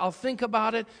 and I'll think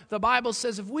about it. The Bible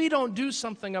says if we don't do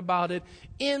something about it,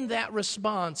 in that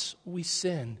response, we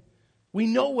sin. We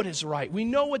know what is right. We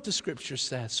know what the Scripture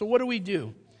says. So what do we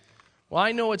do? Well,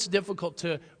 I know it's difficult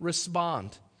to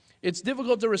respond. It's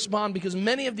difficult to respond because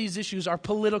many of these issues are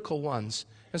political ones.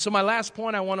 And so my last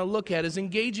point I want to look at is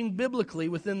engaging biblically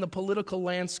within the political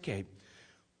landscape.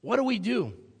 What do we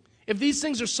do? If these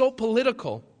things are so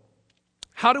political,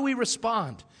 how do we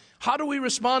respond? How do we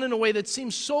respond in a way that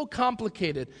seems so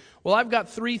complicated? Well, I've got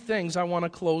 3 things I want to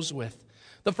close with.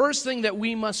 The first thing that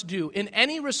we must do in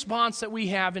any response that we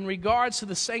have in regards to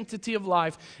the sanctity of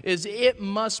life is it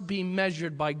must be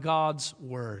measured by God's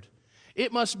Word.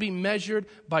 It must be measured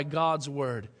by God's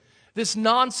Word. This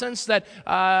nonsense that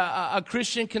a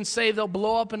Christian can say they'll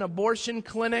blow up an abortion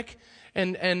clinic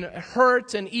and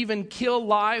hurt and even kill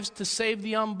lives to save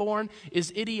the unborn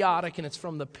is idiotic, and it's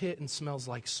from the pit and smells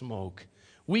like smoke.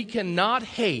 We cannot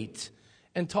hate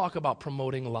and talk about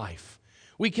promoting life.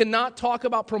 We cannot talk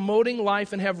about promoting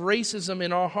life and have racism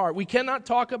in our heart. We cannot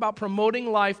talk about promoting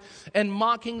life and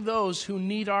mocking those who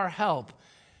need our help.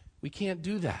 We can't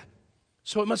do that.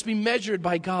 So it must be measured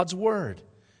by God's Word.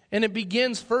 And it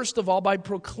begins, first of all, by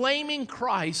proclaiming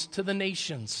Christ to the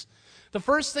nations. The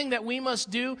first thing that we must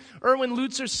do, Erwin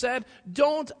Lutzer said,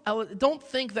 don't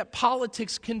think that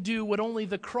politics can do what only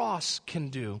the cross can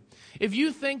do. If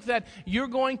you think that you're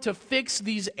going to fix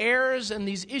these errors and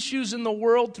these issues in the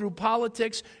world through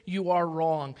politics, you are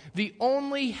wrong. The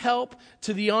only help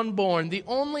to the unborn, the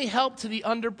only help to the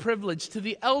underprivileged, to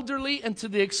the elderly and to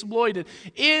the exploited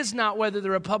is not whether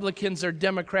the Republicans or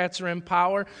Democrats are in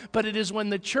power, but it is when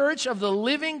the church of the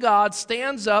living God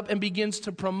stands up and begins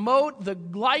to promote the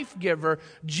life giver,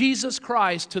 Jesus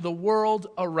Christ, to the world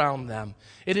around them.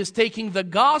 It is taking the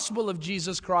gospel of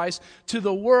Jesus Christ to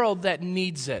the world that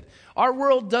needs it. Our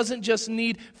world doesn't just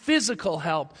need physical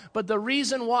help, but the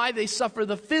reason why they suffer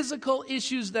the physical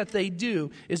issues that they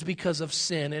do is because of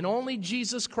sin. And only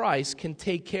Jesus Christ can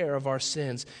take care of our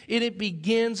sins. It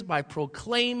begins by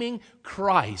proclaiming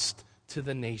Christ to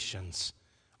the nations.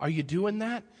 Are you doing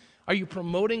that? Are you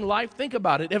promoting life? Think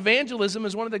about it. Evangelism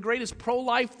is one of the greatest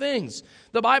pro-life things.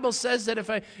 The Bible says that if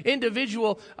an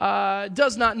individual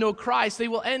does not know Christ, they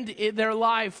will end their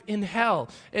life in hell,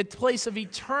 a place of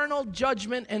eternal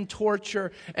judgment and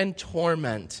torture and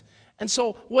torment. And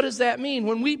so what does that mean?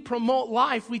 When we promote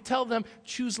life, we tell them,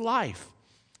 choose life.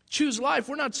 Choose life.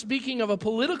 We're not speaking of a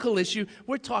political issue.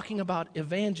 We're talking about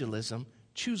evangelism.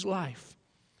 Choose life.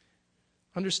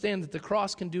 Understand that the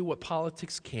cross can do what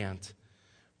politics can't.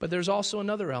 But there's also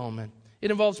another element. It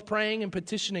involves praying and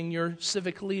petitioning your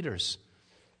civic leaders.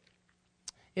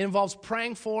 It involves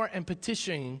praying for and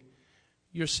petitioning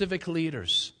your civic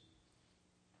leaders.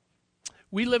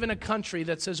 We live in a country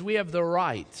that says we have the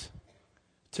right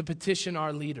to petition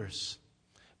our leaders.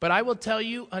 But I will tell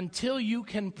you, until you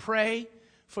can pray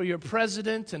for your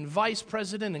president and vice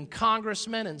president and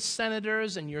congressmen and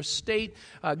senators and your state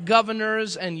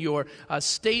governors and your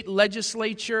state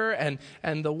legislature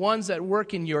and the ones that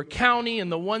work in your county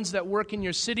and the ones that work in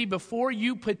your city, before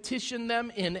you petition them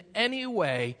in any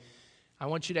way, I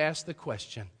want you to ask the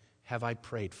question, have I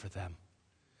prayed for them?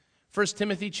 1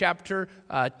 Timothy chapter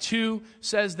 2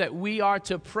 says that we are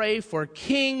to pray for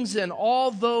kings and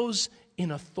all those in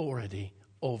authority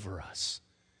over us.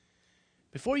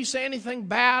 Before you say anything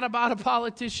bad about a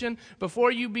politician,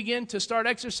 before you begin to start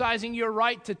exercising your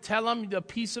right to tell them the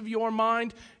peace of your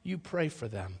mind, you pray for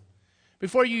them.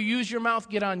 Before you use your mouth,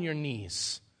 get on your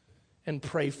knees and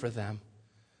pray for them.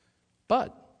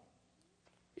 But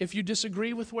if you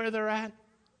disagree with where they're at,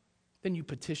 then you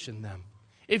petition them.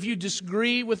 If you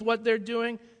disagree with what they're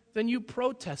doing, then you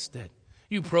protest it.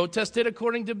 You protest it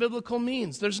according to biblical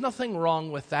means. There's nothing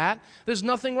wrong with that. There's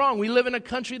nothing wrong. We live in a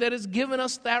country that has given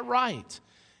us that right.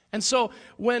 And so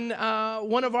when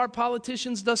one of our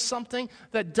politicians does something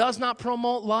that does not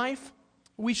promote life,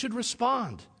 we should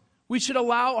respond. We should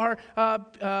allow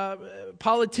our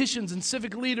politicians and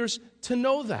civic leaders to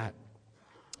know that.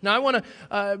 Now I want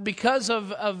to, because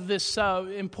of this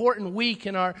important week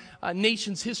in our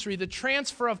nation's history, the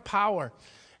transfer of power,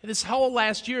 this whole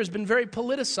last year has been very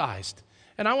politicized.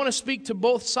 And I want to speak to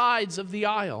both sides of the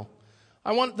aisle.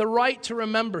 I want the right to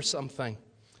remember something,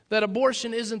 that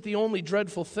abortion isn't the only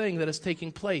dreadful thing that is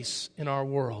taking place in our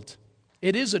world.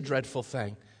 It is a dreadful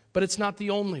thing, but it's not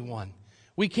the only one.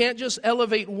 We can't just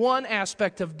elevate one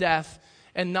aspect of death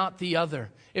and not the other.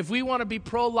 If we want to be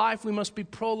pro-life, we must be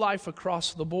pro-life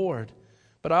across the board.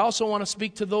 But I also want to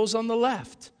speak to those on the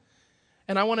left.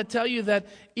 And I want to tell you that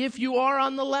if you are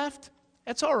on the left,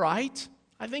 that's all right.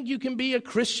 I think you can be a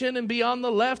Christian and be on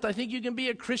the left. I think you can be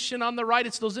a Christian on the right.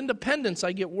 It's those independents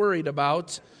I get worried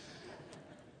about.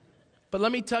 But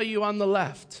let me tell you, on the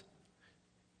left,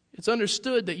 it's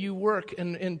understood that you work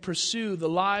and pursue the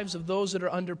lives of those that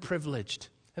are underprivileged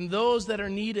and those that are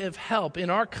in need of help in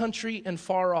our country and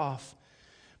far off.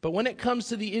 But when it comes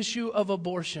to the issue of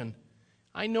abortion,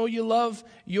 I know you love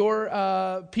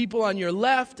your people on your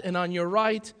left and on your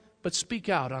right, but speak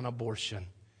out on abortion.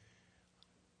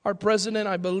 Our president,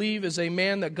 I believe, is a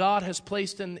man that God has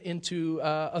placed into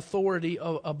authority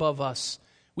above us.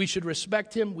 We should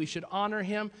respect him. We should honor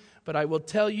him. But I will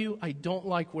tell you, I don't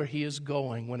like where he is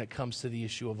going when it comes to the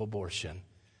issue of abortion.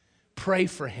 Pray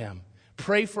for him.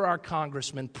 Pray for our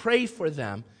congressmen. Pray for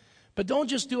them. But don't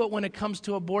just do it when it comes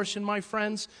to abortion, my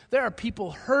friends. There are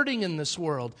people hurting in this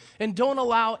world. And don't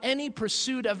allow any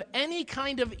pursuit of any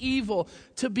kind of evil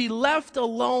to be left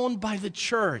alone by the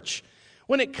church.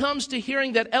 When it comes to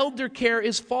hearing that elder care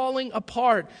is falling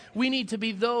apart, we need to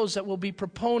be those that will be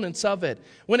proponents of it.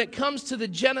 When it comes to the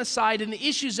genocide and the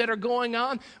issues that are going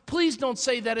on, please don't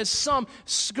say that is some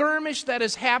skirmish that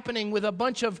is happening with a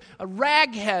bunch of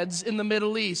ragheads in the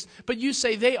Middle East. But you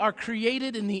say they are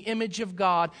created in the image of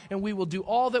God, and we will do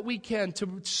all that we can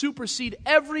to supersede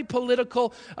every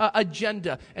political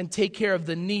agenda and take care of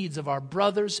the needs of our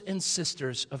brothers and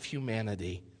sisters of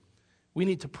humanity. We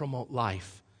need to promote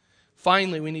life.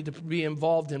 Finally, we need to be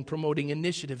involved in promoting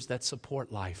initiatives that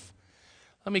support life.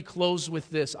 Let me close with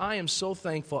this. I am so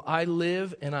thankful I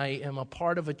live and I am a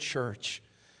part of a church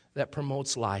that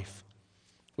promotes life.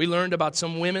 We learned about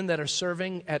some women that are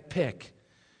serving at PIC,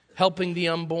 helping the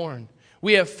unborn.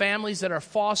 We have families that are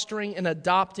fostering and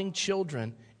adopting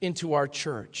children into our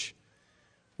church.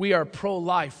 We are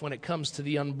pro-life when it comes to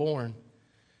the unborn.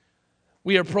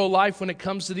 We are pro-life when it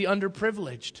comes to the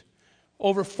underprivileged.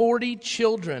 Over 40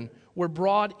 children were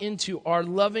brought into our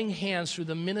loving hands through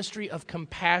the ministry of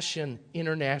Compassion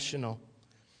International.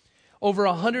 Over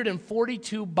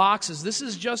 142 boxes, this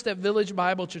is just at Village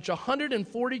Bible Church,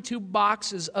 142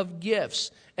 boxes of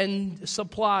gifts and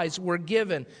supplies were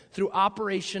given through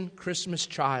Operation Christmas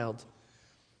Child.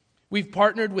 We've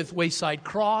partnered with Wayside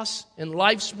Cross and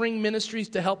LifeSpring Ministries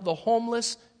to help the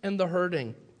homeless and the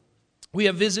hurting. We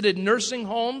have visited nursing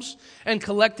homes and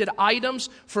collected items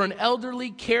for an elderly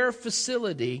care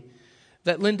facility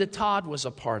that Linda Todd was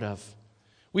a part of.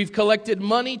 We've collected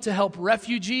money to help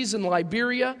refugees in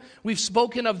Liberia. We've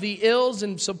spoken of the ills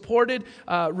and supported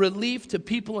relief to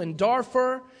people in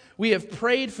Darfur. We have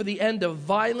prayed for the end of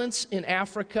violence in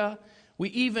Africa. We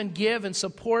even give and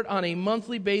support on a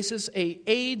monthly basis an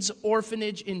AIDS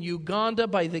orphanage in Uganda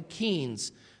by the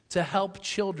Keens to help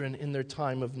children in their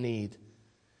time of need.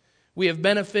 We have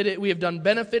done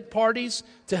benefit parties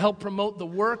to help promote the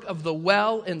work of the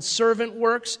Well and Servant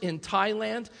Works in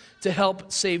Thailand to help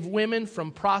save women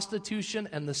from prostitution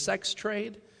and the sex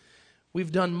trade.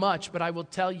 We've done much, but I will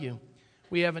tell you,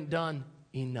 we haven't done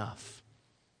enough.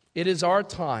 It is our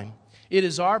time. It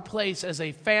is our place as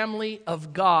a family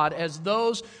of God, as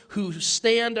those who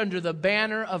stand under the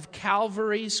banner of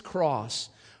Calvary's cross,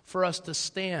 for us to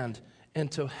stand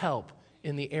and to help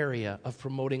in the area of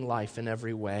promoting life in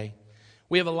every way.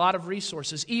 We have a lot of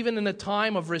resources. Even in a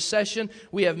time of recession,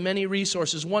 we have many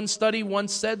resources. One study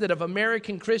once said that if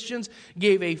American Christians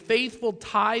gave a faithful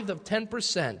tithe of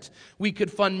 10%, we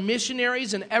could fund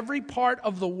missionaries in every part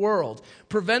of the world,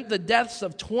 prevent the deaths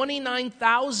of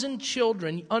 29,000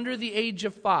 children under the age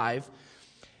of 5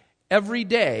 every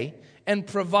day, and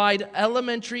provide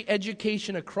elementary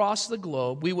education across the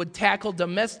globe. We would tackle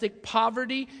domestic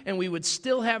poverty, and we would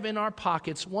still have in our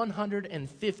pockets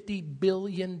 $150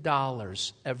 billion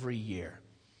every year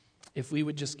if we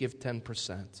would just give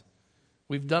 10%.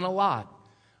 We've done a lot,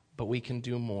 but we can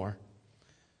do more.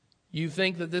 You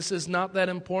think that this is not that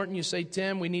important? You say,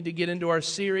 Tim, we need to get into our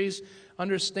series.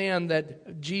 Understand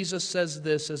that Jesus says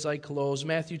this as I close.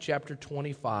 Matthew chapter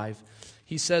 25.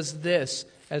 He says this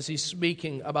as he's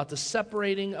speaking about the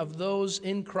separating of those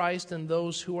in Christ and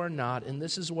those who are not. And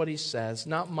this is what he says,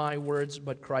 not my words,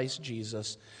 but Christ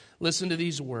Jesus. Listen to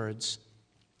these words.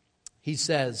 He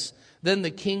says, then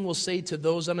the king will say to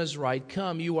those on his right,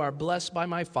 come, you are blessed by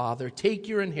my Father. Take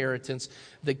your inheritance,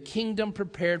 the kingdom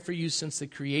prepared for you since the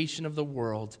creation of the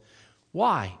world.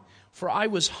 Why? For I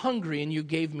was hungry, and you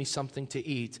gave me something to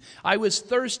eat. I was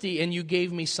thirsty, and you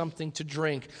gave me something to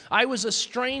drink. I was a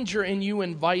stranger, and you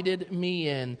invited me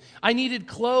in. I needed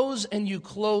clothes, and you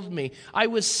clothed me. I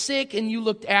was sick, and you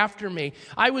looked after me.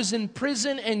 I was in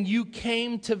prison, and you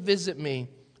came to visit me.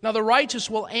 Now the righteous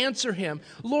will answer him,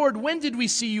 Lord, when did we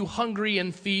see you hungry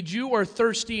and feed you, or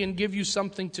thirsty and give you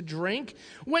something to drink?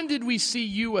 When did we see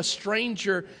you a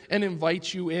stranger and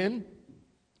invite you in?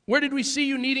 Where did we see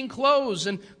you needing clothes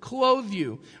and clothe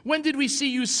you? When did we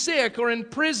see you sick or in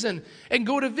prison and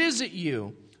go to visit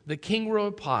you? The king will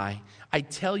reply, I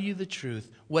tell you the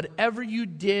truth, whatever you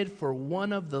did for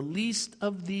one of the least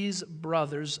of these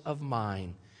brothers of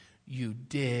mine, you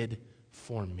did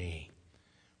for me.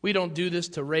 We don't do this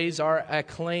to raise our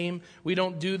acclaim. We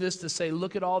don't do this to say,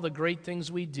 look at all the great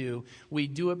things we do. We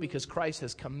do it because Christ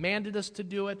has commanded us to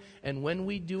do it. And when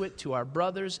we do it to our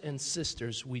brothers and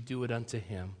sisters, we do it unto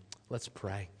him. Let's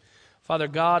pray. Father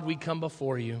God, we come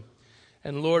before you.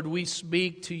 And Lord, we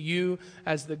speak to you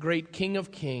as the great King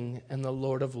of Kings and the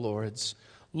Lord of Lords.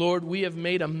 Lord, we have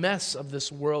made a mess of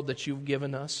this world that you've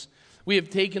given us. We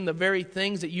have taken the very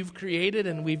things that you've created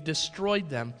and we've destroyed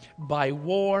them by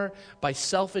war, by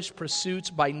selfish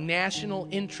pursuits, by national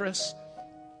interests,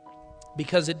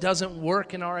 because it doesn't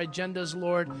work in our agendas,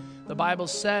 Lord. The Bible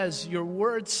says, your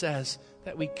word says,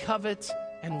 that we covet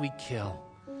and we kill.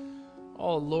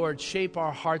 Oh, Lord, shape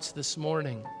our hearts this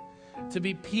morning to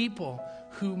be people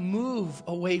who move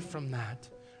away from that,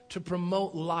 to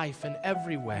promote life in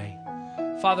every way.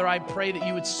 Father, I pray that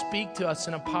you would speak to us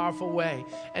in a powerful way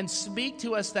and speak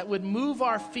to us that would move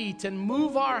our feet and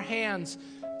move our hands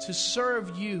to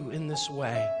serve you in this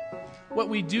way. What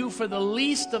we do for the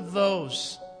least of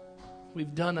those,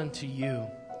 we've done unto you.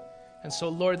 And so,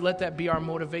 Lord, let that be our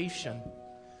motivation.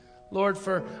 Lord,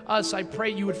 for us, I pray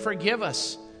you would forgive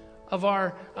us of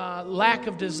our lack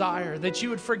of desire, that you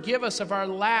would forgive us of our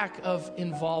lack of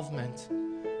involvement.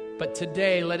 But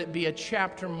today, let it be a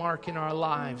chapter mark in our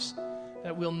lives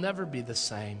that we'll never be the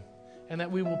same, and that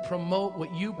we will promote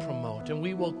what you promote, and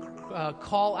we will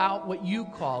call out what you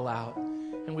call out,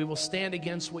 and we will stand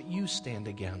against what you stand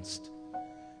against.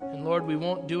 And Lord, we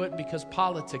won't do it because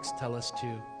politics tell us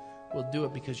to. We'll do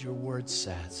it because your word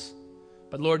says.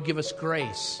 But Lord, give us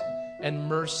grace and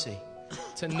mercy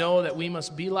to know that we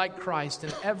must be like Christ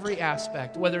in every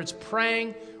aspect, whether it's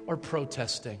praying or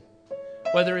protesting,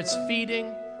 whether it's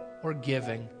feeding or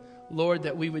giving. Lord,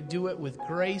 that we would do it with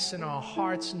grace in our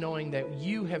hearts, knowing that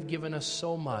you have given us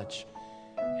so much,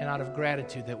 and out of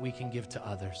gratitude that we can give to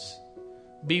others.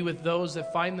 Be with those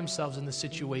that find themselves in the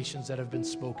situations that have been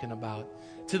spoken about.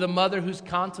 To the mother who's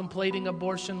contemplating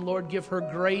abortion, Lord, give her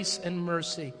grace and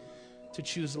mercy to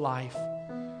choose life.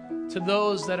 To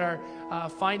those that are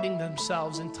finding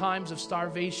themselves in times of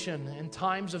starvation and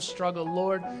times of struggle,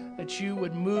 Lord, that you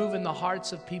would move in the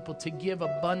hearts of people to give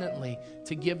abundantly,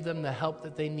 to give them the help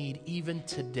that they need even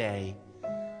today.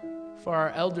 For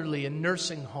our elderly in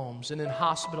nursing homes and in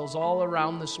hospitals all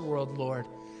around this world, Lord,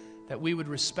 that we would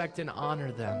respect and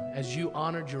honor them as you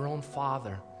honored your own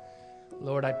Father.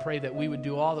 Lord, I pray that we would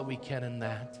do all that we can in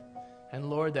that. And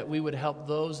Lord, that we would help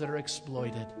those that are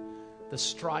exploited. The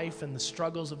strife and the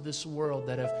struggles of this world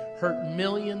that have hurt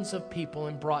millions of people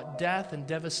and brought death and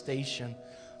devastation.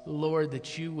 Lord,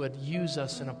 that you would use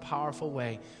us in a powerful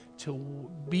way to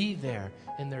be there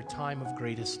in their time of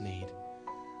greatest need.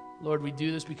 Lord, we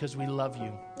do this because we love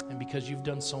you and because you've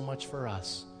done so much for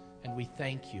us. And we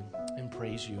thank you and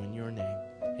praise you in your name.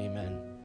 Amen.